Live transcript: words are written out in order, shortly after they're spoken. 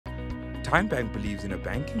TymeBank believes in a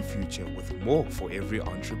banking future with more for every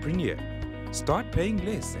entrepreneur. Start paying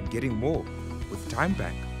less and getting more. With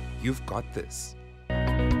TymeBank, you've got this.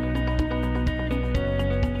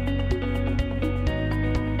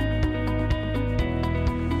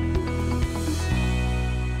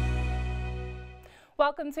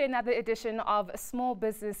 Welcome to another edition of Small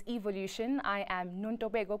Business Evolution. I am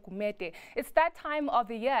Nontobeko Gumede. It's that time of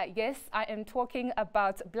the year. Yes, I am talking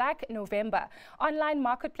about Black November. Online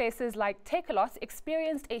marketplaces like Takealot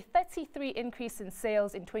experienced a 33% increase in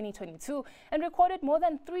sales in 2022 and recorded more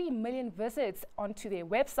than 3 million visits onto their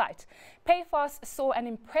website. PayFast saw an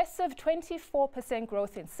impressive 24%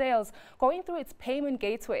 growth in sales going through its payment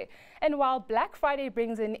gateway. And while Black Friday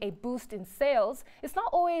brings in a boost in sales, it's not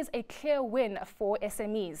always a clear win for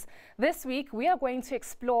SMEs. This week, we are going to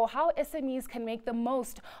explore how SMEs can make the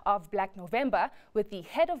most of Black November with the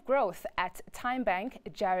head of growth at TymeBank,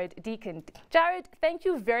 Deacon. Jared, thank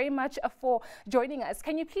you very much for joining us.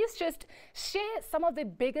 Can you please just share some of the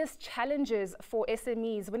biggest challenges for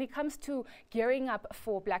SMEs when it comes to gearing up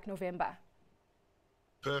for Black November?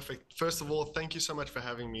 Perfect. First of all, thank you so much for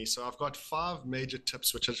having me. So I've got 5 major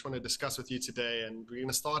tips which I just want to discuss with you today, and we're going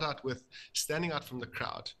to start out with standing out from the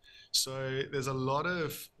crowd. So there's a lot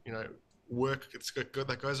of work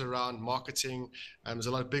that goes around marketing. There's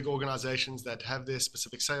a lot of big organizations that have their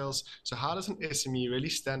specific sales. So how does an SME really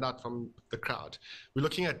stand out from the crowd? We're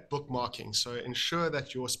looking at bookmarking. So ensure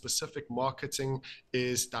that your specific marketing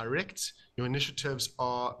is direct. Your initiatives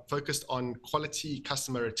are focused on quality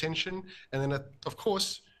customer retention. And then, of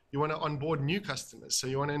course, you want to onboard new customers. So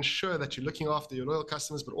you want to ensure that you're looking after your loyal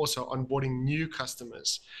customers, but also onboarding new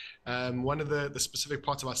customers. One of the specific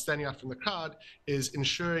parts about standing out from the crowd is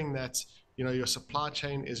ensuring that your supply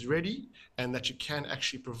chain is ready and that you can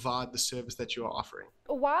actually provide the service that you are offering.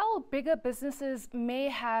 While bigger businesses may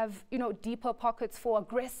have, deeper pockets for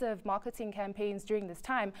aggressive marketing campaigns during this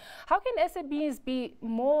time, how can SMEs be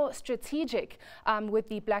more strategic with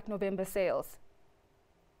the Black November sales?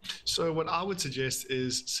 So what I would suggest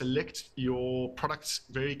is select your products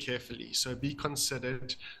very carefully. So be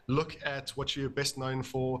considered, look at what you're best known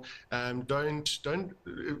for. Don't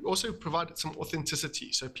also provide some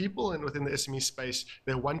authenticity. So people within the SME space,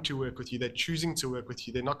 they want to work with you. They're choosing to work with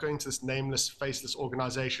you. They're not going to this nameless, faceless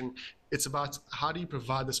organization. It's about how do you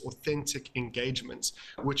provide this authentic engagement,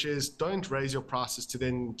 which is don't raise your prices to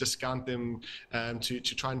then discount them to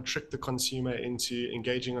try and trick the consumer into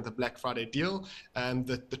engaging with a Black Friday deal.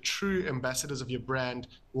 The true ambassadors of your brand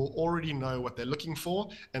will already know what they're looking for,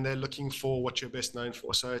 and they're looking for what you're best known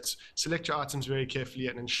for. So it's select your items very carefully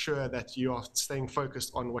and ensure that you are staying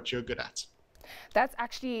focused on what you're good at. That's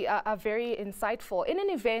actually very insightful. In an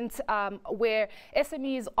event where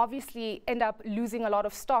SMEs obviously end up losing a lot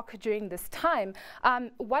of stock during this time,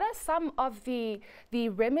 what are some of the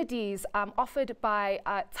remedies offered by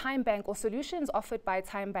TymeBank or solutions offered by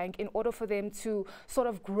TymeBank in order for them to sort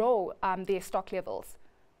of grow their stock levels?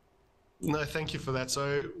 No, thank you for that.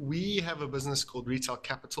 So we have a business called Retail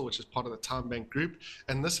Capital, which is part of the TymeBank group.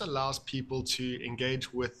 And this allows people to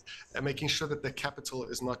engage with making sure that their capital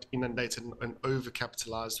is not inundated and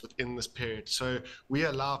overcapitalized within this period. So we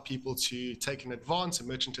allow people to take an advance, a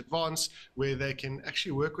merchant advance, where they can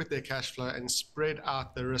actually work with their cash flow and spread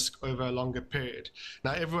out the risk over a longer period.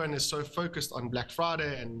 Now, everyone is so focused on Black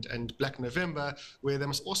Friday and Black November, where they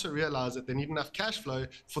must also realize that they need enough cash flow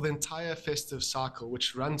for the entire festive cycle,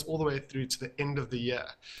 which runs all the way through to the end of the year.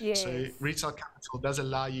 Yes. So Retail Capital does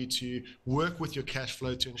allow you to work with your cash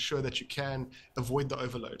flow to ensure that you can avoid the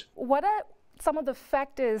overload. What are some of the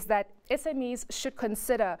factors that SMEs should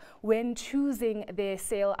consider when choosing their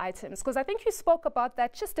sale items? Because I think you spoke about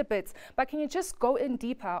that just a bit, but can you just go in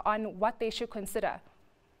deeper on what they should consider?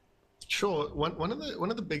 Sure. One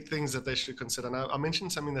of the big things that they should consider, and I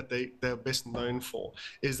mentioned something that they're best known for,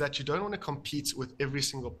 is that you don't want to compete with every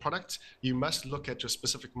single product. You must look at your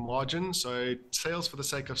specific margin. So sales for the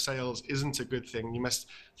sake of sales isn't a good thing. You must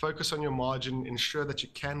focus on your margin, ensure that you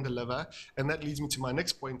can deliver. And that leads me to my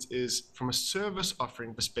next point is, from a service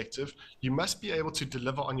offering perspective, you must be able to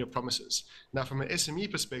deliver on your promises. Now, from an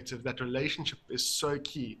SME perspective, that relationship is so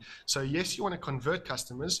key. So yes, you want to convert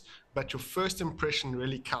customers, but your first impression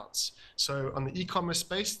really counts. So on the e-commerce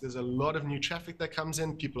space, there's a lot of new traffic that comes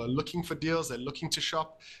in. People are looking for deals, they're looking to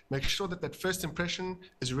shop. Make sure that that first impression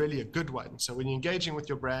is really a good one. So when you're engaging with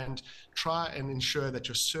your brand, try and ensure that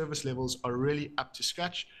your service levels are really up to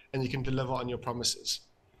scratch and you can deliver on your promises.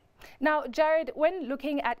 Now, Jared, when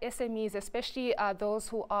looking at SMEs, especially those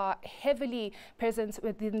who are heavily present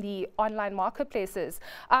within the online marketplaces,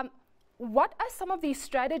 what are some of these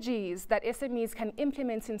strategies that SMEs can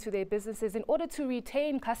implement into their businesses in order to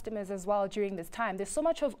retain customers as well during this time? There's so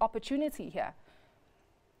much of opportunity here.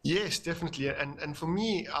 Yes, definitely. And for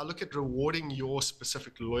me, I look at rewarding your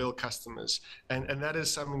specific loyal customers. And that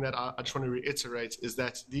is something that I just want to reiterate, is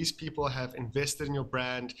that these people have invested in your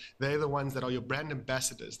brand. They're the ones that are your brand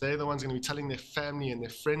ambassadors. They're the ones going to be telling their family and their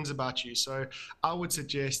friends about you. So I would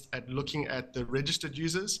suggest at looking at the registered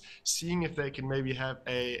users, seeing if they can maybe have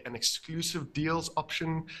an exclusive deals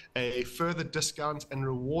option, a further discount, and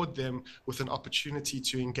reward them with an opportunity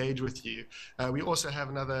to engage with you. We also have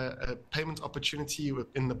another payment opportunity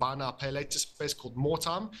in the buy now, pay later space called More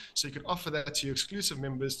Time. So you can offer that to your exclusive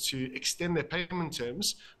members to extend their payment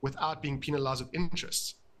terms without being penalized with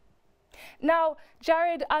interest. Now,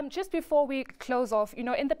 Jared, just before we close off, you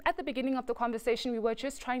know, at the beginning of the conversation, we were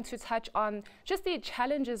just trying to touch on just the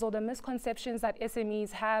challenges or the misconceptions that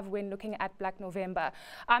SMEs have when looking at Black November.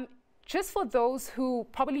 Just for those who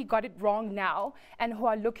probably got it wrong now and who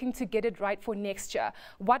are looking to get it right for next year,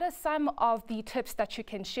 what are some of the tips that you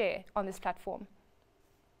can share on this platform?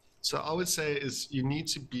 So I would say is you need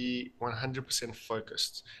to be 100%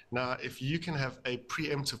 focused. Now, if you can have a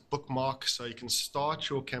preemptive bookmark, so you can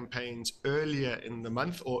start your campaigns earlier in the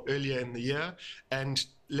month or earlier in the year and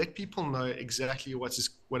let people know exactly what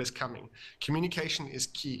is coming. Communication is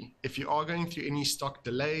key. If you are going through any stock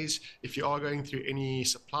delays, if you are going through any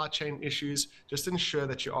supply chain issues, just ensure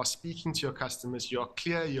that you are speaking to your customers, you are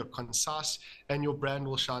clear, you're concise, and your brand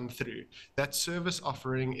will shine through. That service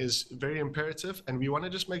offering is very imperative, and we want to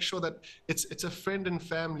just make sure that it's a friend and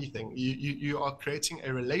family thing. You are creating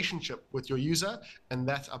a relationship with your user, and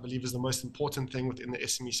that, I believe, is the most important thing within the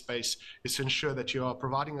SME space, is to ensure that you are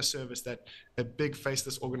providing a service that a big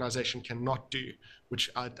faceless organization cannot do,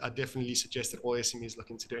 which I definitely suggest that all SMEs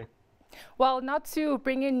look into doing. Well, not to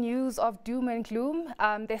bring in news of doom and gloom,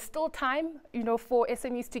 there's still time, you know, for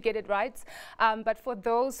SMEs to get it right. But for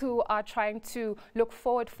those who are trying to look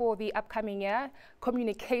forward for the upcoming year,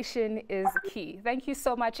 communication is key. Thank you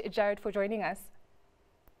so much, Jared, for joining us.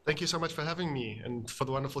 Thank you so much for having me and for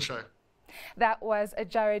the wonderful show. That was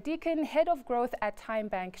Jared Deacon, Head of Growth at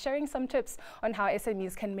TymeBank, sharing some tips on how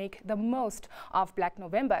SMEs can make the most of Black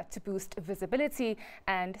November to boost visibility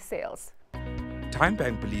and sales.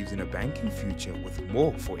 TymeBank believes in a banking future with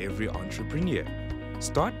more for every entrepreneur.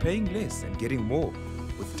 Start paying less and getting more.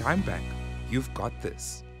 With TymeBank, you've got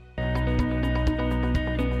this.